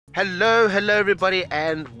Hello everybody,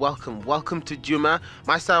 and welcome to Djuma.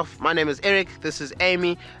 My name is Eric, this is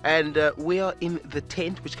Amy, and we are in the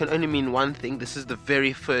tent, which can only mean one thing. This is the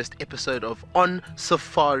very first episode of On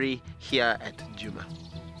Safari here at Djuma.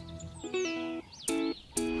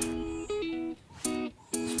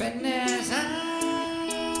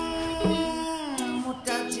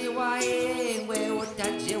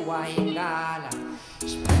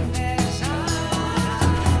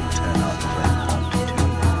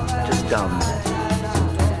 Just down there.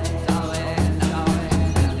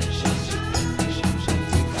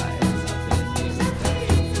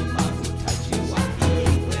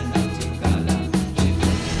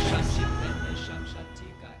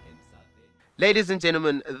 Ladies and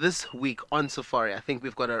gentlemen, this week on Safari, I think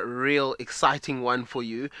we've got a real exciting one for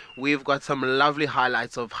you. We've got some lovely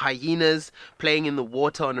highlights of hyenas playing in the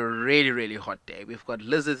water on a really hot day. We've got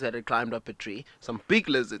lizards that had climbed up a tree, some big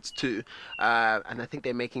lizards too, and I think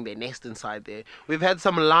they're making their nest inside there. We've had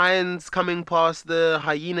some lions coming past the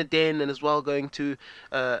hyena den, and as well going to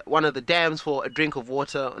one of the dams for a drink of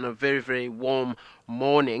water on a very warm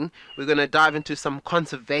morning. We're going to dive into some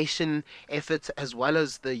conservation efforts as well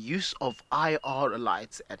as the use of IR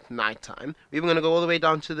lights at nighttime. We're even going to go all the way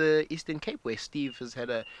down to the Eastern Cape, where Steve has had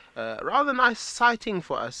a rather nice sighting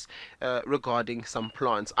for us regarding some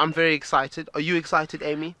plants. I'm very excited. Are you excited,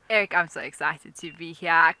 Amy? Eric, I'm so excited to be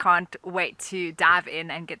here. I can't wait to dive in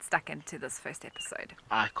and get stuck into this first episode.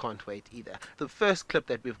 I can't wait either. The first clip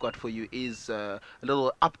that we've got for you is a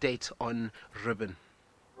little update on Ribbon.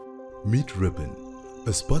 Meet Ribbon,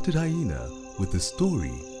 a spotted hyena with a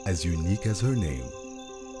story as unique as her name.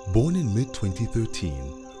 Born in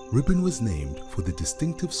mid-2013, Ribbon was named for the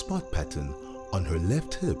distinctive spot pattern on her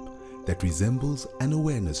left hip that resembles an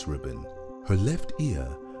awareness ribbon. Her left ear,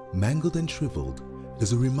 mangled and shriveled,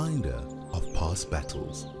 is a reminder of past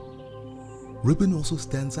battles. Ribbon also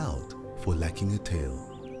stands out for lacking a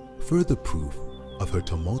tail, further proof of her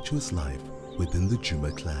tumultuous life within the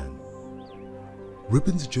Djuma Clan.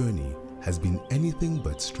 Ribbon's journey has been anything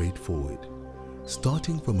but straightforward.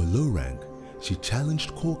 Starting from a low rank, she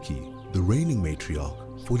challenged Corky, the reigning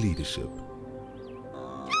matriarch, for leadership.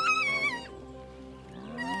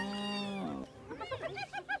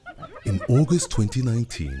 In August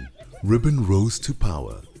 2019, Ribbon rose to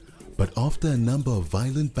power, but after a number of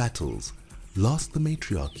violent battles, lost the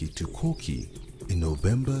matriarchy to Corky in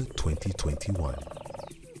November 2021.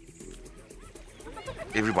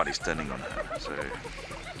 Everybody's turning on her, so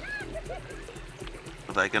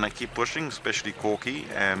they're going to keep pushing, especially Corky,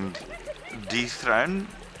 and dethrone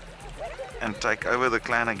and take over the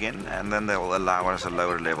clan again, and then they will allow us a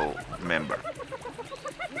lower level member.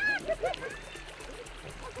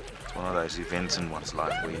 It's one of those events in one's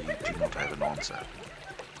life where you do not have an answer.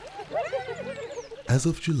 As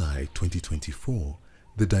of July 2024,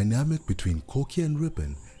 the dynamic between Corky and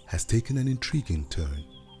Ribbon has taken an intriguing turn.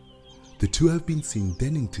 The two have been seen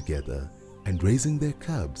denning together and raising their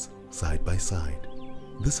cubs side by side.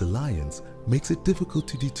 This alliance makes it difficult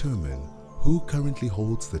to determine who currently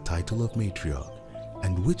holds the title of matriarch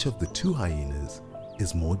and which of the two hyenas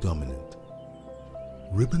is more dominant.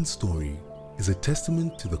 Ribbon's story is a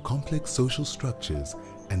testament to the complex social structures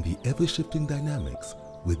and the ever-shifting dynamics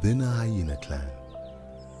within a hyena clan.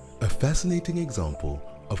 A fascinating example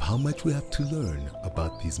of how much we have to learn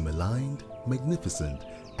about these maligned, magnificent,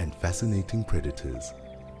 and fascinating predators.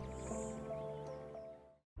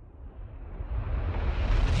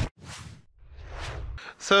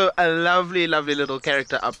 So a lovely little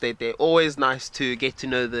character update there. Always nice to get to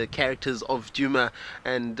know the characters of Djuma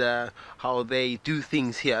and how they do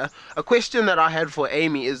things here. A question that I had for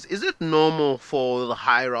Amy is it normal for the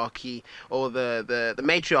hierarchy or the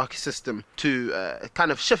matriarchy system to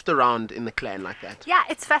kind of shift around in the clan like that? Yeah,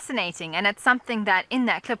 it's fascinating, and it's something that in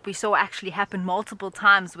that clip we saw actually happen multiple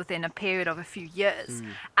times within a period of a few years.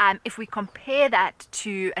 If we compare that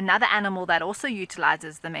to another animal that also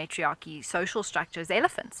utilizes the matriarchy social structures,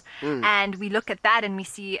 elephants. And we look at that and we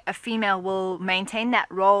see a female will maintain that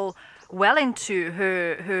role well into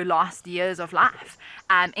her last years of life,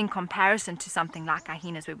 in comparison to something like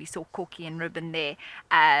hyenas, where we saw Corky and Ribbon there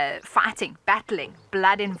fighting, battling,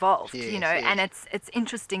 blood involved, yes. And it's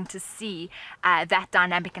interesting to see that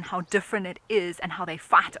dynamic and how different it is and how they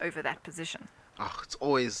fight over that position. Oh,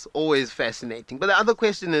 it's always fascinating. But the other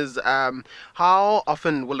question is, how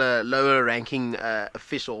often will a lower ranking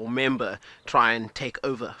official or member try and take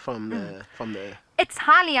over from the It's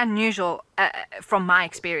highly unusual from my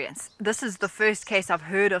experience. This is the first case I've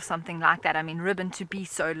heard of something like that. I mean, Ribbon to be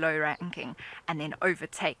so low ranking and then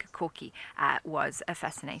overtake Corky was a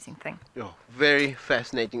fascinating thing. Oh, very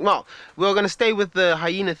fascinating. Well, we're going to stay with the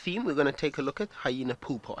hyena theme. We're going to take a look at hyena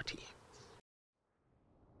pool party.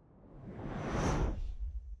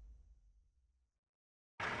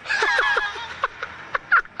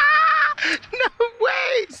 No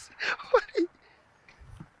ways! What is...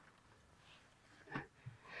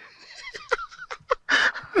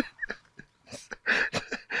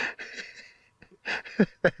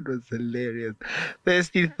 That was hilarious.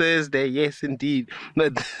 Thirsty Thursday, yes indeed.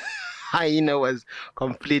 But the hyena was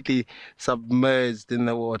completely submerged in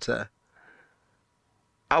the water.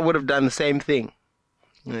 I would have done the same thing.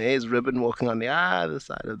 There's Ribbon walking on the other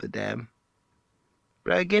side of the dam.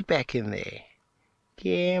 Bro, get back in there.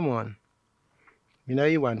 Come on. You know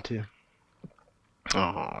you want to.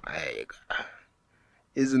 Oh, there you go.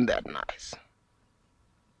 Isn't that nice?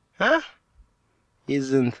 Huh?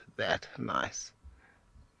 Isn't that nice?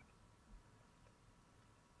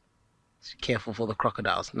 Just careful for the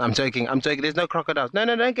crocodiles. No, I'm joking. I'm joking. There's no crocodiles. No,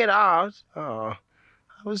 don't get out. Oh,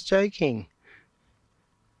 I was joking.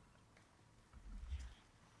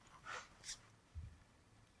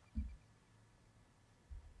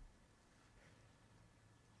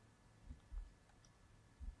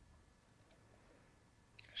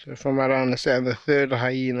 So from what I understand, the third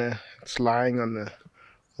hyena, it's lying on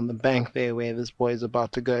the bank there where this boy is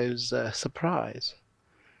about to go, is Surprise,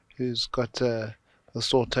 who's got the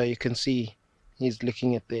sorter. You can see he's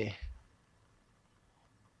licking it there.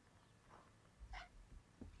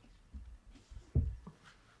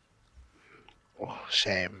 Oh,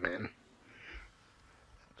 shame, man.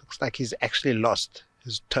 Looks like he's actually lost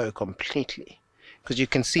his toe completely, because you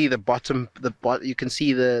can see the bottom, you can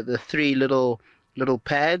see the three little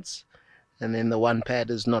pads, and then the one pad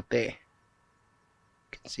is not there.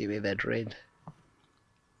 You can see where that red,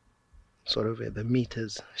 sort of where the meat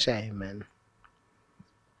is. Shame, man.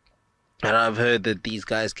 And I've heard that these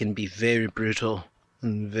guys can be very brutal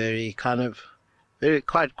and very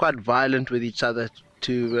quite violent with each other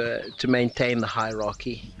to maintain the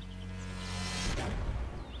hierarchy.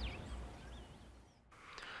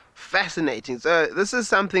 Fascinating. So this is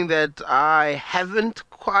something that I haven't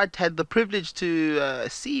quite had the privilege to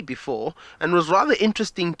see before, and was rather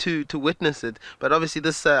interesting to witness it. But obviously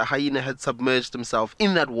this hyena had submerged himself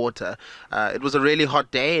in that water. It was a really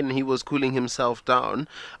hot day and he was cooling himself down.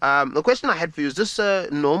 The question I had for you, is this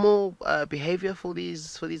normal behavior for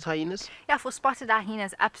these hyenas? Yeah, for spotted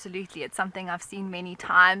hyenas, absolutely. It's something I've seen many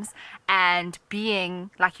times, and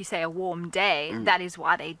being, like you say, a warm day, that is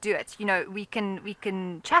why they do it. You know, we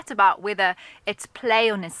can chat about whether it's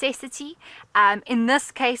play or necessity. In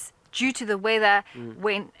this case, due to the weather,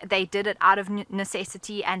 when they did it out of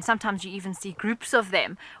necessity, and sometimes you even see groups of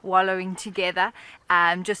them wallowing together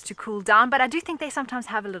just to cool down. But I do think they sometimes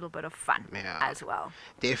have a little bit of fun as well.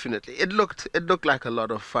 Definitely. It looked like a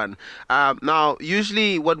lot of fun. Now,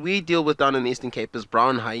 usually what we deal with down in the Eastern Cape is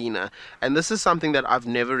brown hyena, and this is something that I've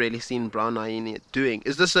never really seen brown hyena doing.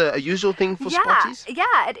 Is this a usual thing for spotties?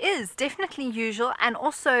 Yeah, it is definitely usual, and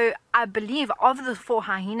also I believe of the 4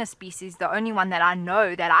 hyena species, the only one that I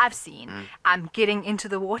know that I've seen getting into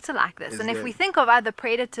the water like this. And if we think of other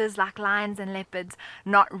predators like lions and leopards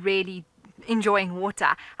not really enjoying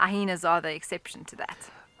water, hyenas are the exception to that.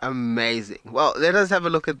 Amazing. Well, let us have a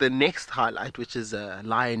look at the next highlight, which is a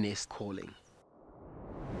lioness calling.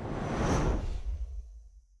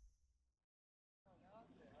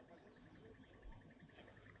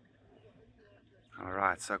 All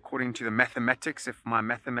right, so according to the mathematics, if my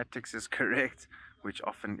mathematics is correct, which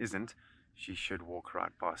often isn't, she should walk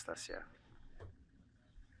right past us here.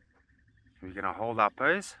 We're going to hold our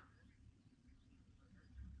pose.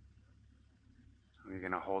 We're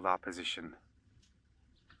going to hold our position.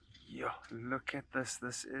 Yeah, look at this.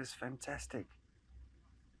 This is fantastic.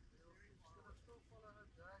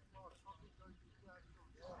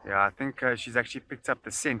 Yeah, I think she's actually picked up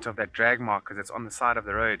the scent of that drag mark because it's on the side of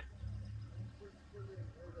the road.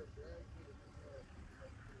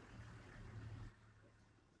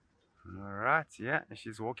 Alright, yeah,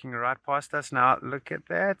 she's walking right past us now. Look at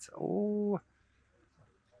that. Oh,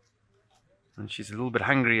 and she's a little bit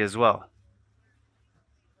hungry as well.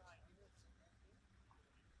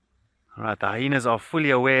 Alright, the hyenas are fully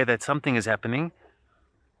aware that something is happening.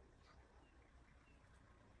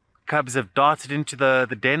 Cubs have darted into the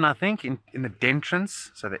den, I think, in the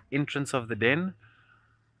dentrance, so the entrance of the den.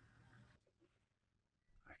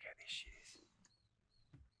 Okay, there she is.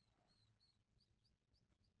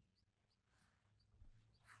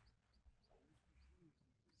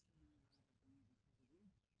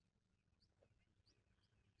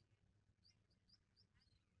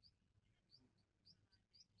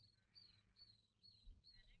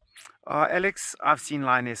 Alex, I've seen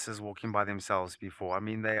lionesses walking by themselves before. I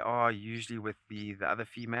mean, they are usually with the other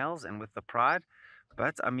females and with the pride,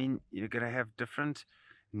 but I mean, you're going to have different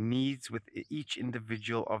needs with each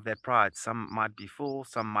individual of that pride. Some might be full,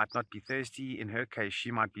 some might not be thirsty. In her case,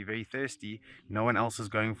 she might be very thirsty. No one else is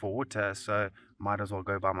going for water, so might as well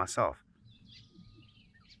go by myself.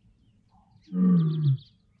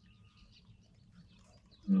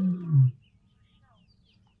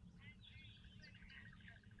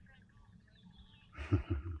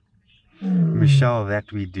 Michelle,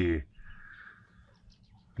 that we do.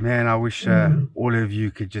 Man, I wish all of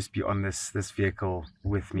you could just be on this vehicle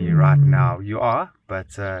with me right now. You are,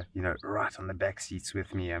 but you know, right on the back seats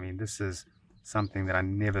with me. I mean, this is something that I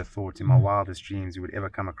never thought in my wildest dreams we would ever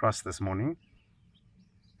come across this morning.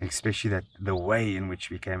 Especially the way in which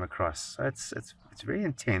we came across. So it's very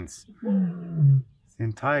intense. The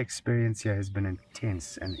entire experience here has been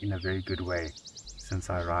intense and in a very good way since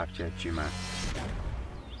I arrived here at Djuma.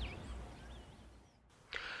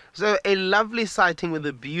 So a lovely sighting with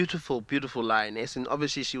a beautiful, beautiful lioness, and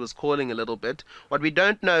obviously she was calling a little bit. What we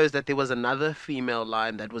don't know is that there was another female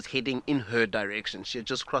lion that was heading in her direction. She had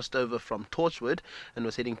just crossed over from Torchwood and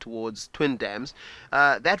was heading towards Twin Dams.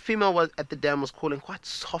 That female was at the dam was calling quite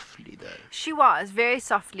softly though. She was very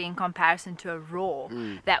softly in comparison to a roar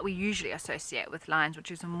that we usually associate with lions,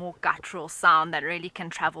 which is a more guttural sound that really can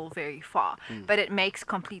travel very far. But it makes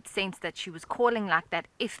complete sense that she was calling like that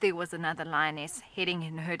if there was another lioness heading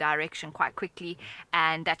in her direction quite quickly,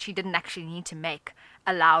 and that she didn't actually need to make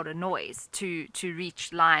a louder noise to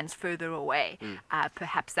reach lions further away.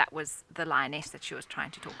 Perhaps that was the lioness that she was trying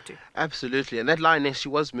to talk to. Absolutely, and that lioness, she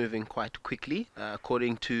was moving quite quickly,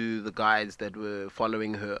 according to the guides that were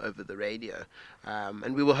following her over the radio.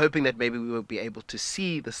 And we were hoping that maybe we would be able to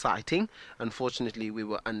see the sighting. Unfortunately, we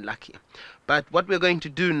were unlucky. But what we're going to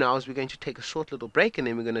do now is we're going to take a short little break, and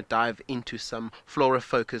then we're going to dive into some Flora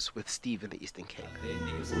Focus with Steve in the Eastern Cape.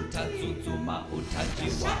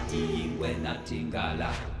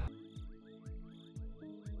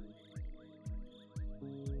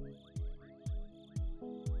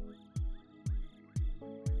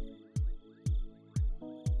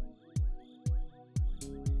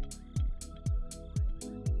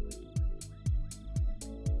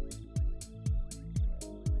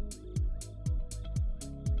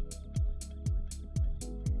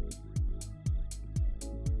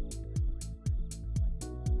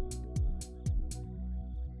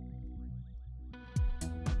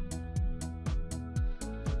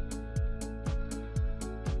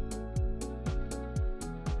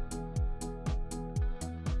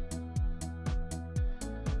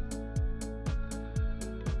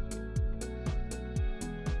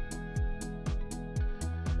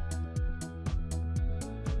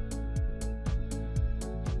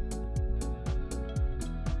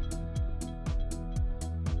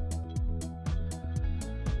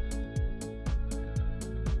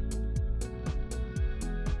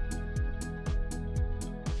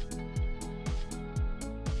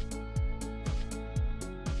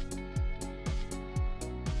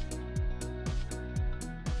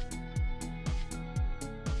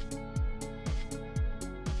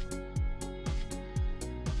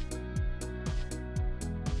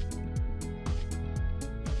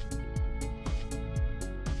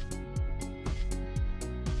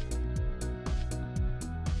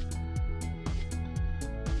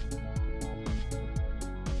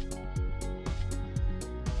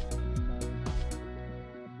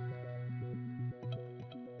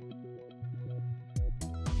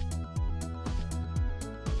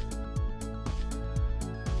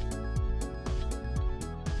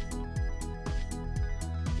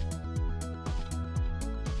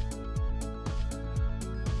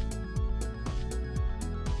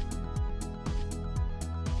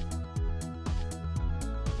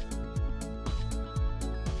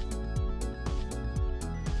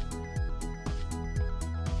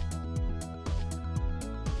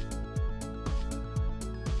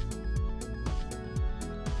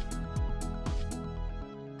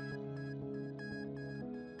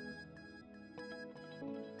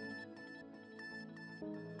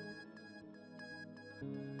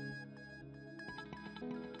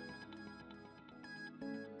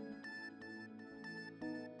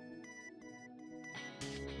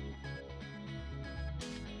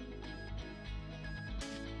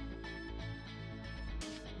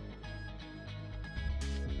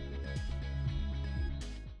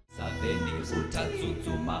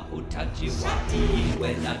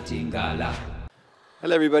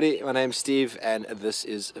 Hello everybody, my name's Steve and this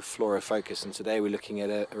is Flora Focus, and today we're looking at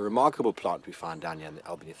a remarkable plant we found down here in the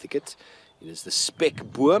Albany thicket. It is the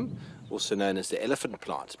spekboom, also known as the elephant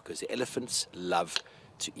plant, because the elephants love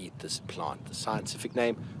to eat this plant. The scientific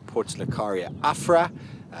name, Portulacaria afra.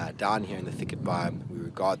 Down here in the thicket biome, we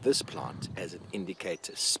regard this plant as an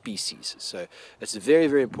indicator species. So it's very,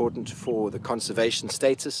 very important for the conservation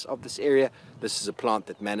status of this area. This is a plant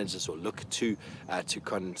that manages or look to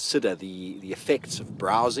consider the effects of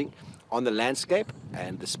browsing on the landscape,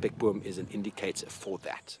 and the spekboom is an indicator for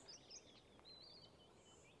that.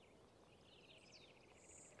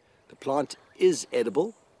 The plant is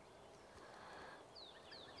edible,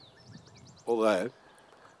 although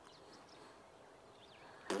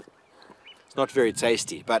it's not very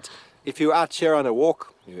tasty. But if you're out here on a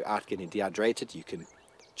walk, you're out getting dehydrated, you can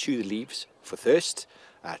chew the leaves for thirst,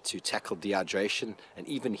 to tackle dehydration and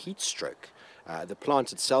even heat stroke. The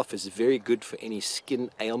plant itself is very good for any skin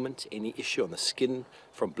ailment, any issue on the skin,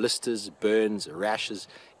 from blisters, burns, rashes,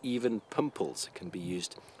 even pimples. It can be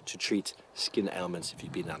used to treat skin ailments if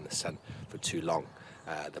you've been out in the sun for too long.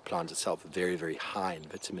 The plant itself is very, very high in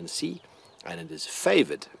vitamin C, and it is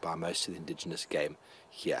favored by most of the indigenous game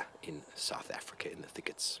here in South Africa in the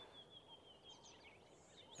thickets.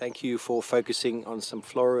 Thank you for focusing on some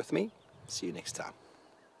flora with me. See you next time.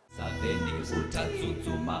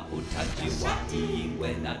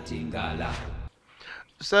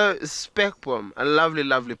 So, spekboom, a lovely,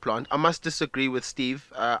 lovely plant. I must disagree with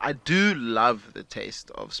Steve. I do love the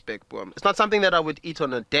taste of spekboom. It's not something that I would eat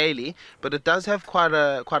on a daily, but it does have quite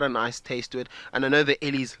a nice taste to it. And I know the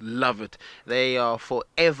Ellies love it. They are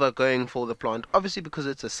forever going for the plant, obviously because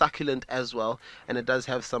it's a succulent as well, and it does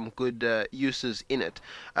have some good uses in it.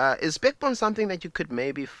 Is spekboom something that you could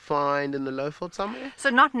maybe find in the lowfield somewhere?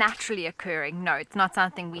 So not naturally occurring, no. It's not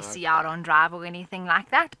something we see out on drive or anything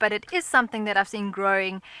like that, but it is something that I've seen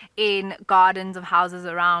growing in gardens of houses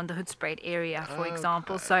around the Hoedspruit area, for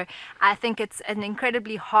example. So I think it's an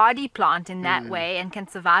incredibly hardy plant in that way and can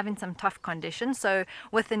survive in some tough conditions. So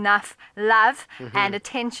with enough love and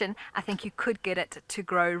attention, I think you could get it to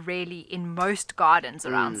grow really in most gardens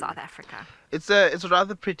around South Africa. It's a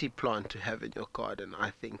rather pretty plant to have in your garden, I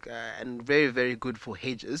think, and very, very good for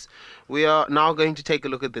hedges. We are now going to take a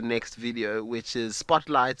look at the next video, which is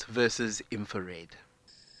spotlight versus infrared.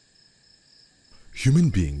 Human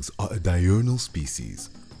beings are a diurnal species.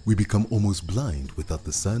 We become almost blind without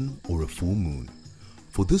the sun or a full moon.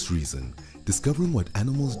 For this reason, discovering what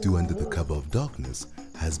animals do under the cover of darkness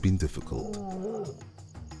has been difficult.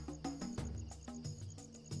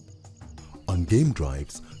 On game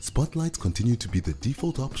drives, spotlights continue to be the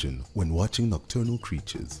default option when watching nocturnal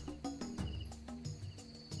creatures.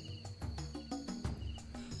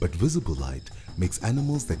 But visible light makes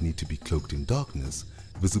animals that need to be cloaked in darkness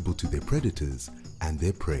visible to their predators and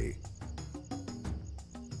their prey.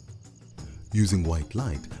 Using white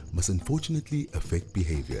light must unfortunately affect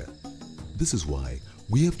behavior. This is why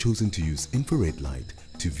we have chosen to use infrared light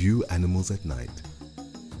to view animals at night.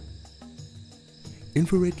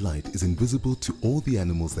 Infrared light is invisible to all the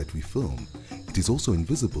animals that we film. It is also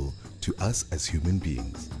invisible to us as human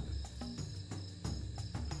beings.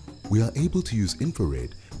 We are able to use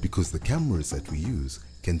infrared because the cameras that we use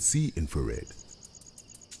can see infrared.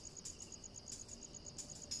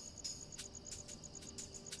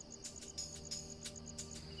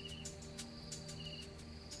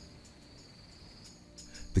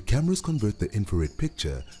 The cameras convert the infrared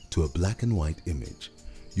picture to a black and white image.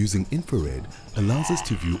 Using infrared allows us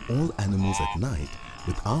to view all animals at night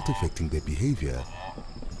without affecting their behavior,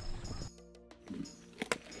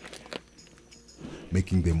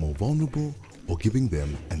 making them more vulnerable or giving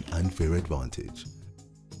them an unfair advantage.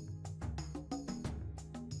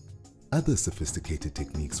 Other sophisticated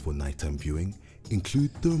techniques for nighttime viewing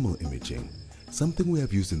include thermal imaging, something we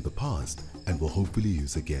have used in the past and will hopefully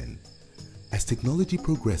use again. As technology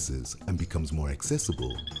progresses and becomes more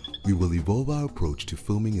accessible, we will evolve our approach to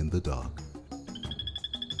filming in the dark.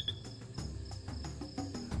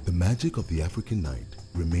 The magic of the African night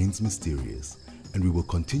remains mysterious, and we will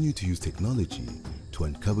continue to use technology to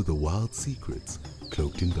uncover the wild secrets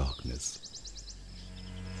cloaked in darkness.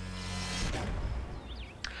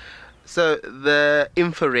 So the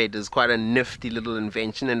infrared is quite a nifty little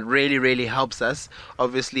invention and really, really helps us.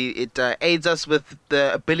 Obviously, it aids us with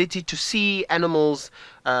the ability to see animals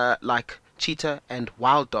like cheetah and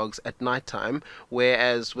wild dogs at nighttime,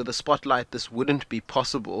 whereas with a spotlight this wouldn't be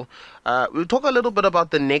possible. We'll talk a little bit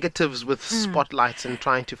about the negatives with spotlights and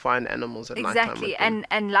trying to find animals at nighttime. Exactly,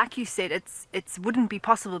 and like you said, it's wouldn't be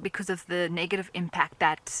possible because of the negative impact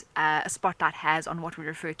that a spotlight has on what we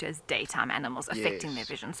refer to as daytime animals, affecting their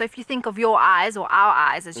vision. So if you think of your eyes or our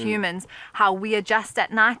eyes as humans, how we adjust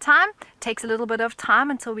at nighttime takes a little bit of time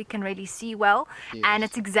until we can really see well, and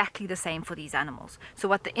it's exactly the same for these animals. So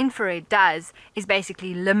what the infrared does is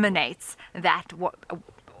basically eliminates that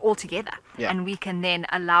altogether, and we can then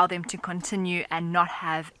allow them to continue and not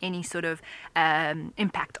have any sort of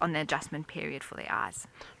impact on the adjustment period for their eyes.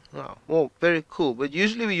 Wow, well, very cool. But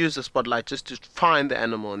usually we use the spotlight just to find the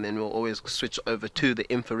animal, and then we'll always switch over to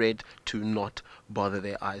the infrared to not bother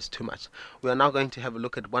their eyes too much. We are now going to have a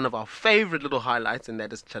look at one of our favorite little highlights, and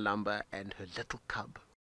that is Tlalamba and her little cub.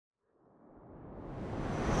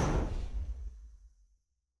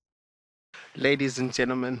 Ladies and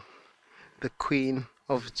gentlemen, the queen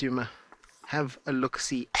of Djuma. Have a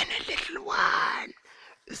look-see, and a little one.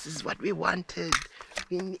 This is what we wanted.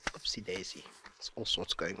 Oopsie daisy. There's all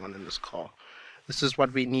sorts going on in this car. This is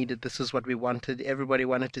what we needed. This is what we wanted. Everybody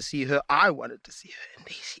wanted to see her. I wanted to see her, and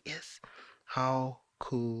there she is. How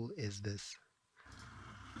cool is this?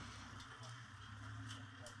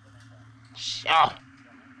 Sure.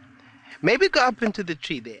 Maybe go up into the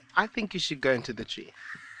tree there. I think you should go into the tree.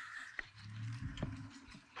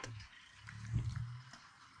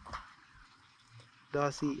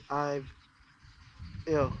 Darcy,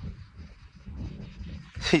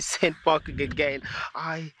 he sent barking again.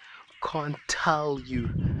 I can't tell you.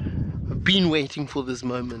 I've been waiting for this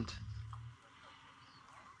moment.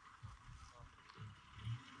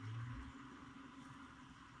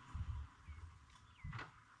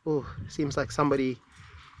 Oh, seems like somebody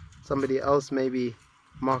else maybe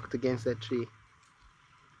marked against that tree.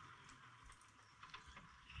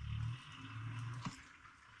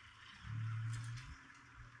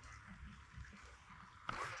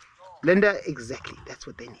 Linda, exactly. That's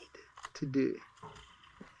what they need to do.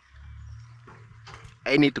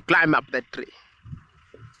 I need to climb up that tree.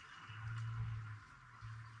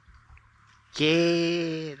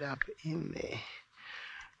 Get up in there.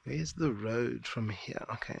 Where's the road from here?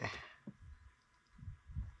 Okay.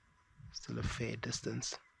 Still a fair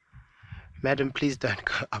distance. Madam, please don't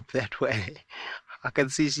go up that way. I can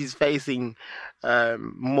see she's facing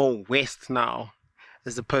more west now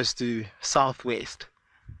as opposed to southwest.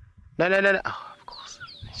 No. Oh, of course.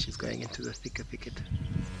 She's going into the thicker thicket.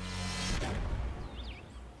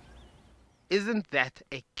 Isn't that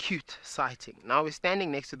a cute sighting? Now we're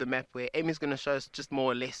standing next to the map where Amy's going to show us just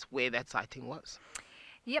more or less where that sighting was.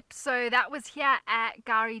 Yep, so that was here at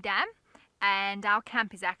Gari Dam, and our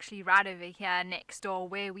camp is actually right over here next door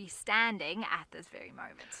where we're standing at this very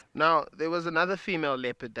moment. Now, there was another female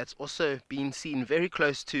leopard that's also been seen very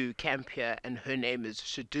close to camp here, and her name is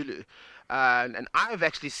Shadulu. And I've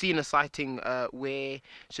actually seen a sighting where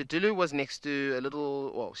Shadulu was next to a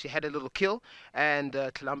little, well, she had a little kill, and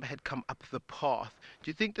Tlalamba had come up the path. Do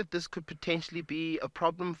you think that this could potentially be a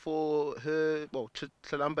problem for her, well,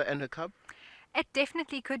 Tlalamba and her cub? It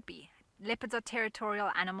definitely could be. Leopards are territorial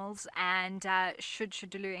animals, and should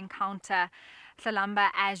Shadulu encounter Tlalamba,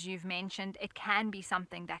 as you've mentioned, it can be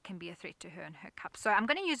something that can be a threat to her and her cub. So I'm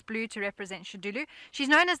going to use blue to represent Shadulu. She's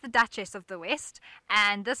known as the Duchess of the West,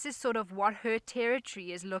 and this is sort of what her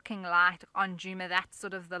territory is looking like on Djuma. That's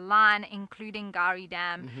sort of the line, including Gari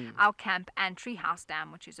Dam, our camp, and Treehouse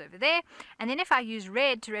Dam, which is over there. And then if I use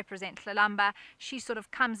red to represent Tlalamba, she sort of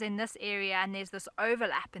comes in this area, and there's this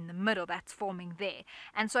overlap in the middle that's forming there.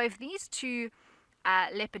 And so if these two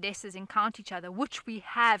leopardesses encounter each other, which we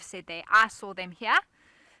have said there, I saw them here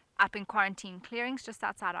up in quarantine clearings just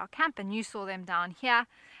outside our camp, and you saw them down here,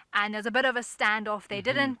 and there's a bit of a standoff. They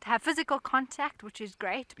didn't have physical contact, which is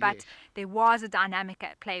great, but there was a dynamic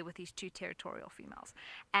at play with these two territorial females.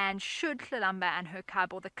 And should Tlalamba and her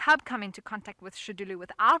cub, or the cub, come into contact with Shadulu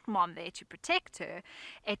without mom there to protect her,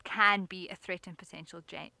 it can be a threat and potential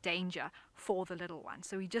danger for the little one.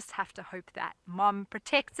 So we just have to hope that mom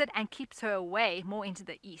protects it and keeps her away more into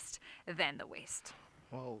the east than the west.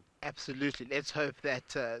 Well, absolutely. Let's hope that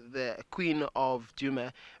the Queen of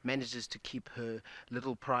Djuma manages to keep her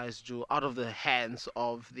little prize jewel out of the hands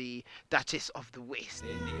of the Duchess of the West.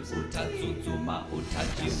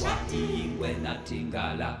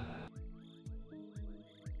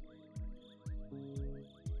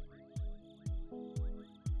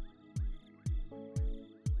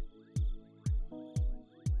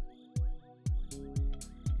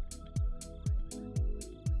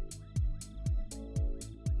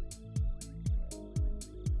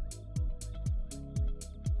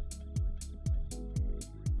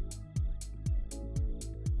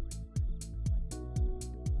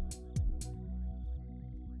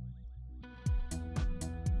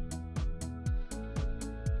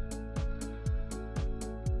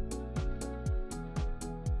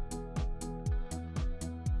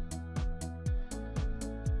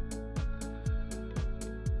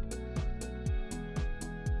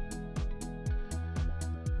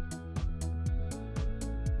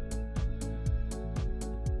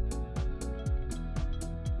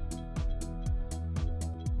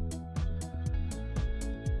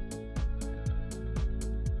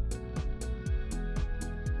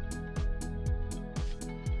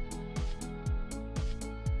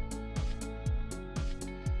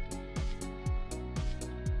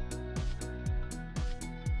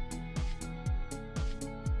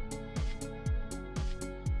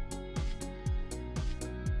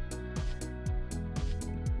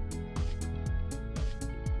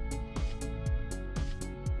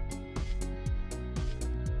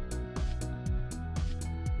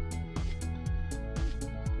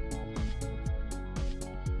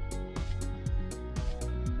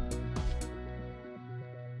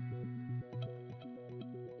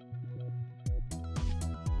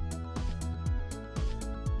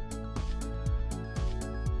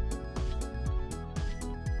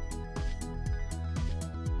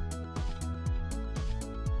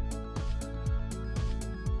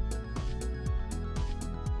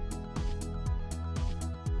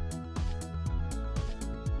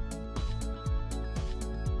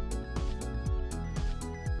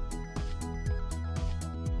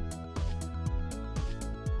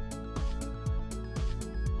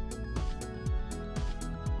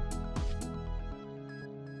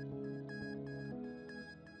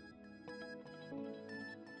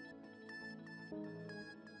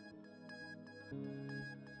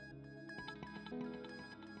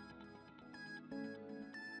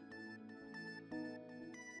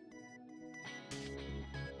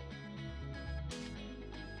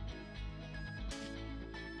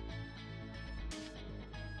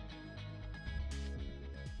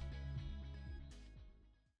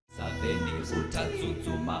 They've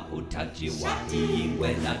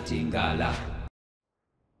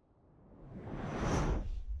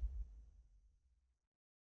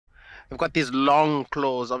got these long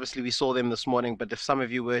claws. Obviously, we saw them this morning, but if some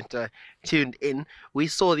of you weren't tuned in, we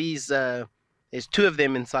saw these. There's two of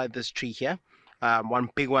them inside this tree here. One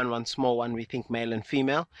big one small one, we think male and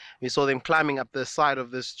female. We saw them climbing up the side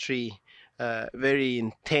of this tree very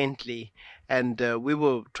intently, and we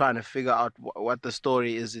were trying to figure out what the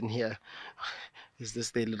story is in here. Is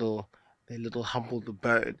this their little humble the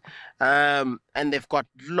bird? And they've got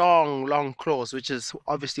long claws, which is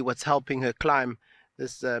obviously what's helping her climb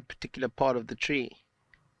this particular part of the tree.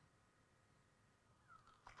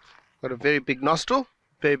 Got a very big nostril,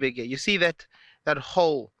 very big ear. You see that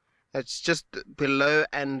hole that's just below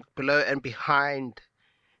and behind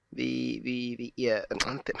the ear.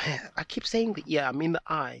 I keep saying the ear, I mean the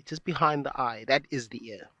eye, just behind the eye. That is the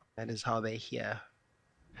ear. That is how they hear.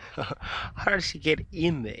 How did she get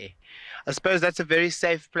in there? I suppose that's a very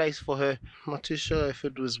safe place for her. I'm not too sure if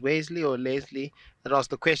it was Wesley or Leslie that asked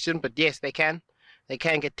the question, but yes, they can. They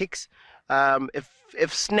can get ticks.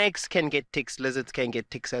 If snakes can get ticks, lizards can get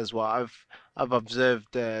ticks as well. I've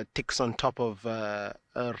observed ticks on top of a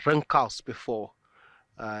rinkhouse before,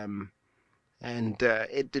 and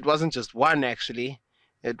it wasn't just one actually.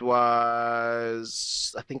 I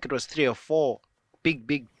think it was 3 or 4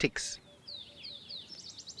 big ticks.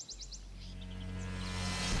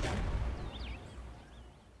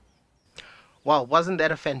 Wow, wasn't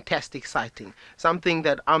that a fantastic sighting? Something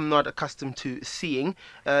that I'm not accustomed to seeing.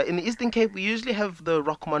 In the Eastern Cape, we usually have the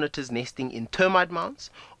rock monitors nesting in termite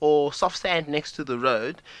mounds or soft sand next to the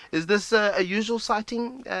road. Is this a usual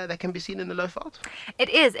sighting that can be seen in the Lowveld? It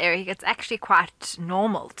is, Eric. It's actually quite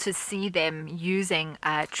normal to see them using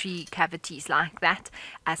tree cavities like that.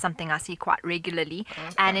 Something I see quite regularly.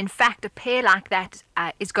 Okay. And in fact, a pair like that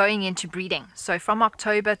is going into breeding. So from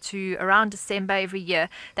October to around December every year,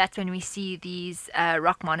 that's when we see these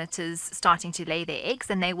rock monitors starting to lay their eggs,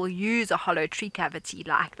 and they will use a hollow tree cavity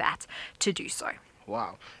like that to do so.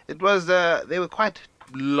 Wow. It was, they were quite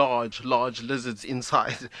large lizards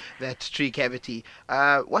inside that tree cavity.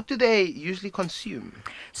 What do they usually consume?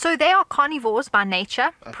 So they are carnivores by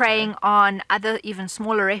nature, okay, preying on other even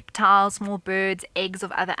smaller reptiles, small birds, eggs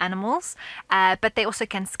of other animals, but they also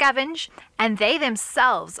can scavenge, and they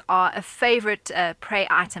themselves are a favorite prey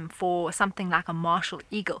item for something like a martial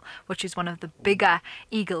eagle, which is one of the bigger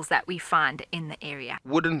eagles that we find in the area.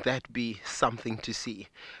 Wouldn't that be something to see?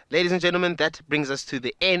 Ladies and gentlemen, that brings us to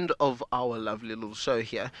the end of our lovely little show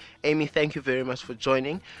here. Amy, thank you very much for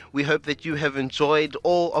joining. We hope that you have enjoyed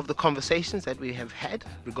all of the conversations that we have had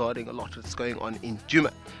regarding a lot that's going on in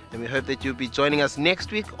Djuma, and we hope that you'll be joining us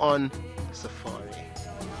next week on Safari.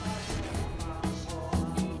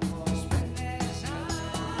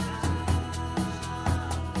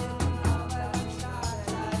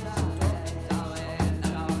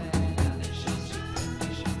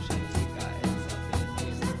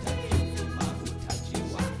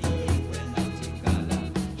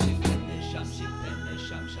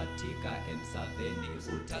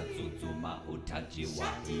 Utajiwa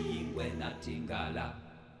ingwe natingala.